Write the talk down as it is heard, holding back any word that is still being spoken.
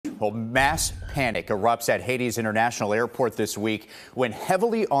Well, mass panic erupts at Haiti's international airport this week when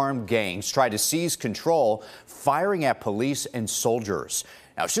heavily armed gangs try to seize control, firing at police and soldiers.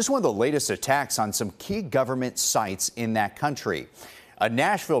 Now, it's just one of the latest attacks on some key government sites in that country. A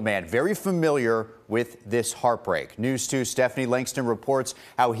Nashville man very familiar with this heartbreak. News 2's Stephanie Langston reports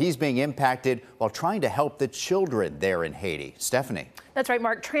how he's being impacted while trying to help the children there in Haiti. Stephanie. That's right,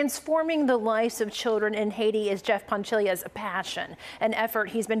 Mark. Transforming the lives of children in Haiti is Jeff Ponchilia's passion, an effort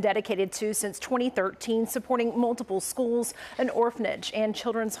he's been dedicated to since 2013, supporting multiple schools, an orphanage, and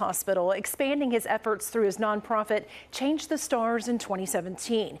children's hospital, expanding his efforts through his nonprofit Change the Stars in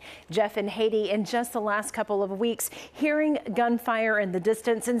 2017. Jeff in Haiti in just the last couple of weeks, hearing gunfire in the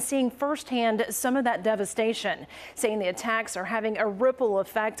distance and seeing firsthand some of that devastation, saying the attacks are having a ripple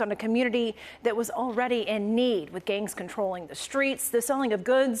effect on a community that was already in need, with gangs controlling the streets, the selling of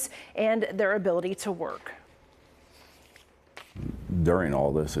goods, and their ability to work. During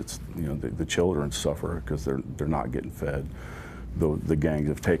all this, it's the children suffer because they're not getting fed. The gangs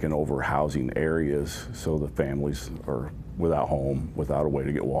have taken over housing areas, so the families are without home, without a way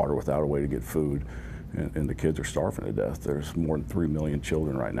to get water, without a way to get food, and the kids are starving to death. There's more than 3 million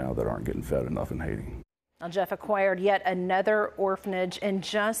children right now that aren't getting fed enough in Haiti. Now, Jeff acquired yet another orphanage in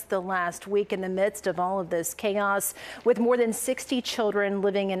just the last week in the midst of all of this chaos. With more than 60 children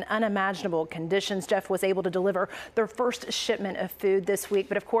living in unimaginable conditions, Jeff was able to deliver their first shipment of food this week.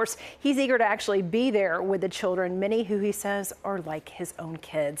 But of course, he's eager to actually be there with the children, many who he says are like his own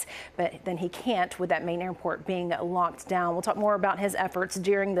kids. But then he can't with that main airport being locked down. We'll talk more about his efforts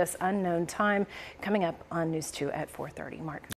during this unknown time coming up on News 2 at 4:30. Mark.